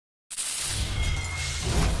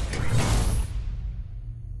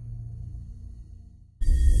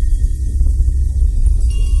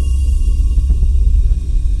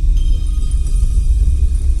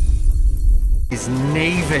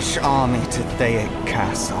knavish army to Thaic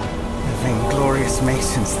Castle. The vainglorious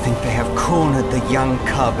masons think they have cornered the young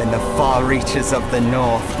cub in the far reaches of the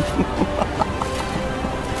north.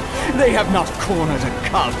 They have not cornered a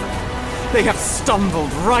cub. They have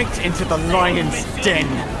stumbled right into the lion's den.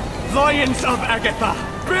 Lions of Agatha,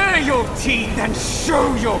 bare your teeth and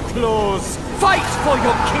show your claws. Fight for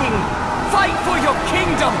your king. Fight for your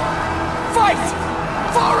kingdom. Fight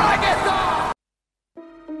for Agatha!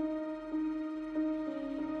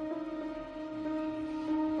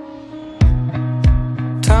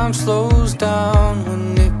 Time slows down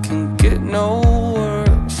when it can get no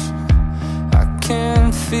worse. I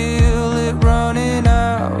can feel it running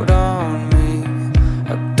out on me.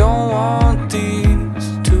 I don't want these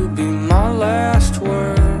to be my last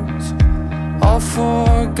words. All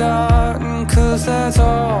forgotten, 'cause that's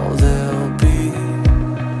all they'll be.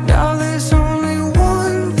 Now there's only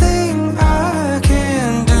one thing I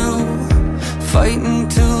can do. Fight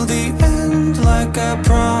until the end like I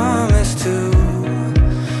promised to.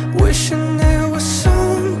 Wishing there was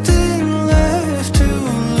something left to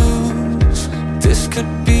lose. This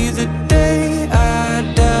could be the day I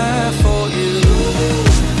die for you.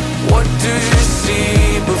 What do you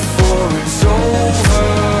see before it's over?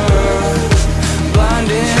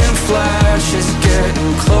 Blinding flashes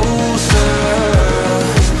getting closer.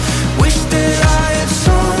 Wish that I had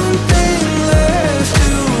something left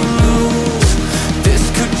to lose. This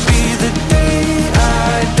could be the day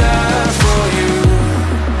I die for you.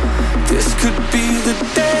 This could be the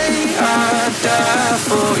day I die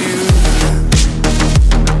for you.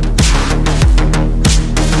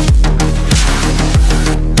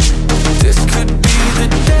 This could be the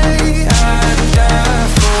day I die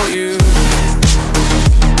for you.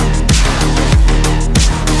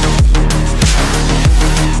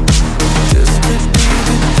 This could be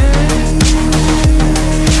the day.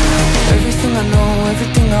 Everything I know,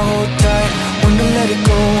 everything I hold tight. When to let it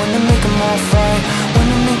go, when to make them all fight. When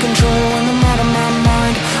I'm in control, when I'm out of my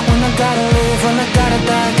mind. When I gotta live, when I gotta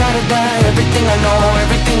die, gotta die. Everything I know,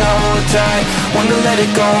 everything I hold tight. When to let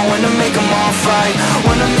it go, when to make them all fight.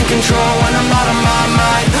 When I'm in control, when I'm out of my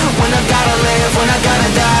mind. When I gotta live, when I gotta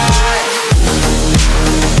die.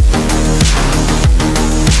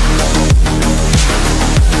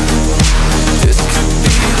 This could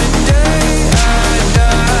be the day I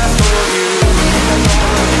die for you.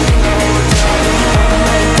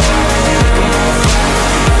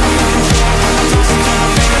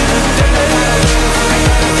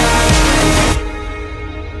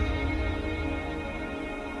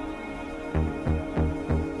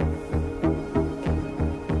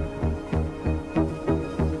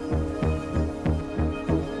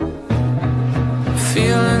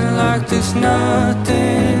 Feeling like there's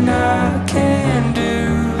nothing I can do.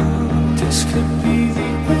 This could be the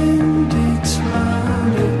end, it's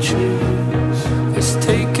mine to choose. It's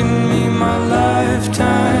taken me my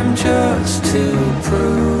lifetime just to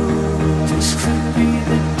prove. This could be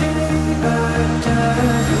the day I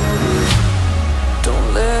die for you. Don't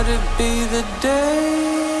let it be the day.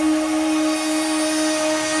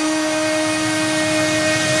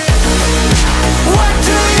 What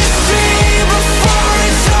do you see before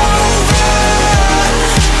it's over?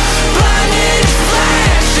 Blinded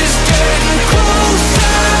flashes getting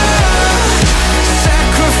closer.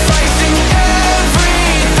 Sacrificing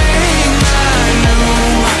everything I knew.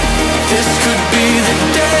 This could be the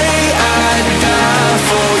day I die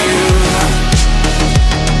for you.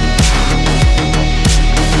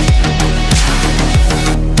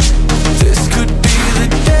 This could be the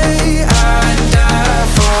day I die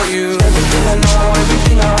for you. Everything I know,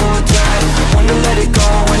 everything I hold tight. When to let it go,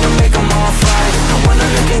 when to make them all fight. When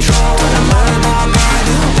I'm in control, when I'm out of my mind.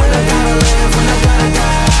 When I gotta live, when I gotta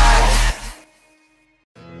die.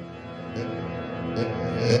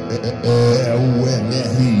 É o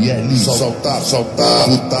MRL, soltar,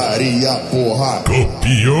 putaria, porra.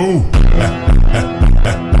 Copiou?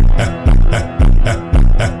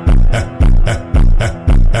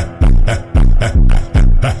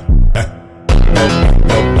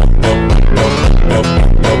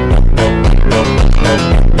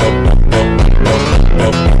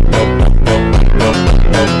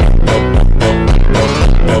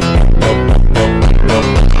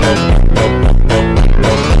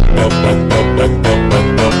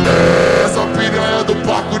 Essa piranha do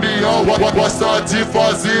Parque União gosta de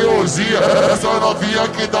fazer orgia. Essa novinha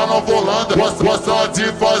que tá na volanda gosta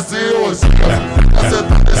de fazer orgia. Você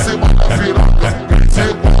tá em cima da piroca,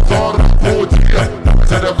 24 horas por dia.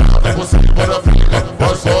 Você levanta por cima da figa,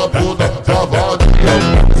 faz sua bunda já vadia.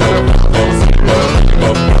 Você levanta por cima da figa,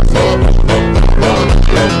 faz sua bunda já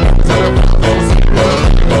vadia. Você levanta por cima da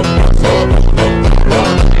figa, faz sua bunda já vadia.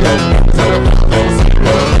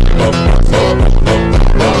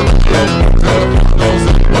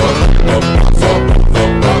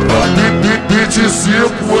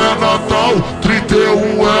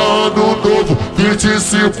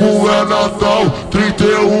 25 é Natal, 31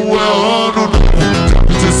 é ano novo. Dia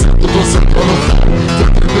 25 tô sentando pau,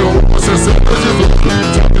 dia 31 você senta de novo.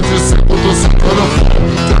 Dia 25 tô sentando pau,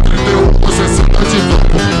 dia 31 você senta de novo.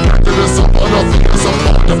 Prende nessa banda, fica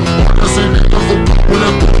safada, olha sem liga com o papo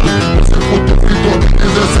legal. Você fudeu em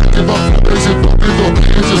 2017, vai foder de novo em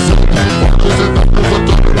 2018. Quando você tá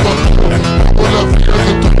levantando o papel, olha a via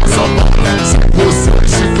que tu passa mal. Se você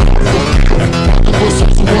esticar um pouquinho, quando você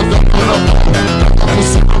rodar na mão, taca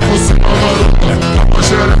por cima, garota, dá uma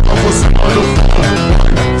xereca por cima do pau.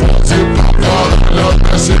 Pode ir pra caralho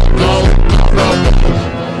até chegar o carnaval.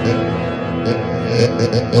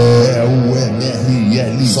 É o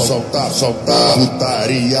MRL, solta,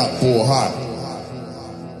 putaria, porra.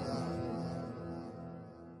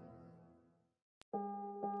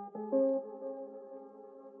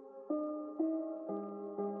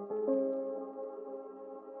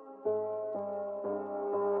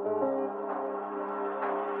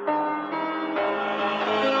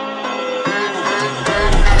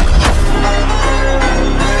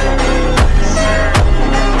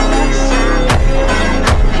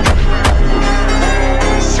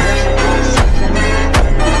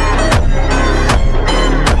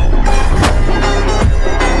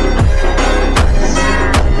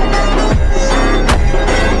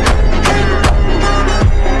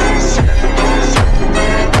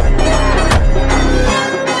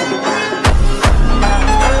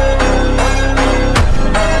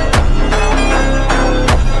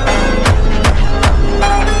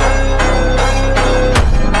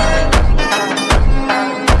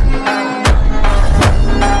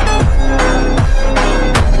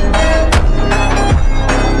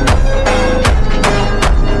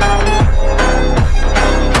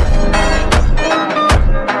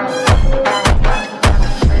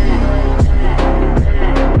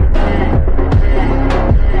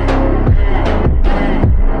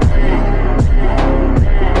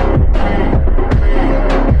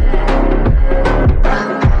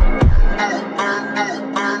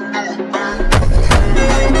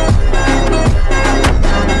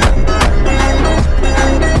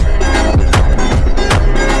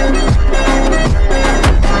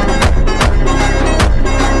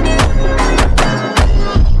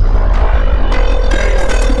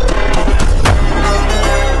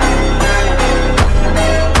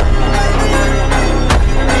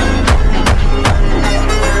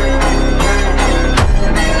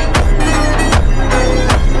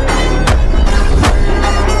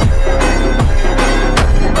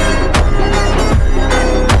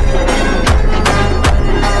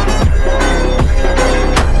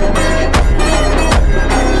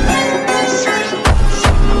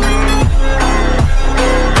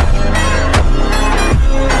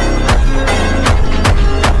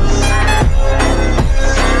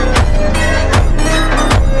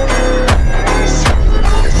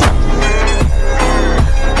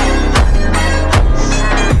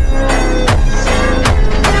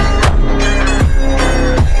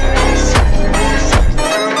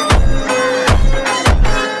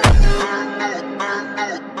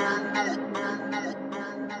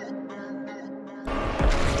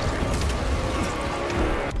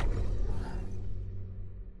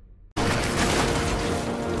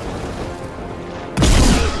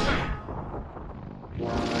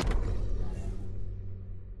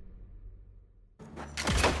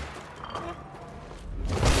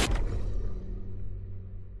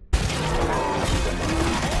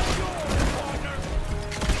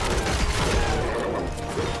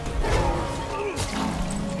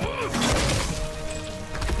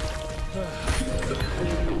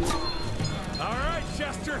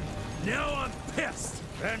 Now I'm pissed!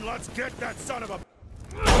 Then let's get that son of a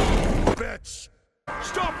bitch!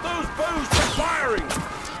 Stop those bows from firing!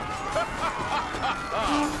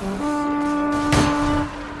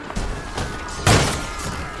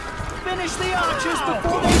 Finish the archers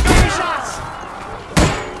before they finish us!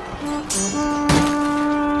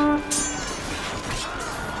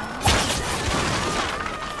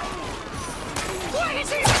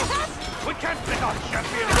 We can't pick our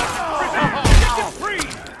champion! Get him free!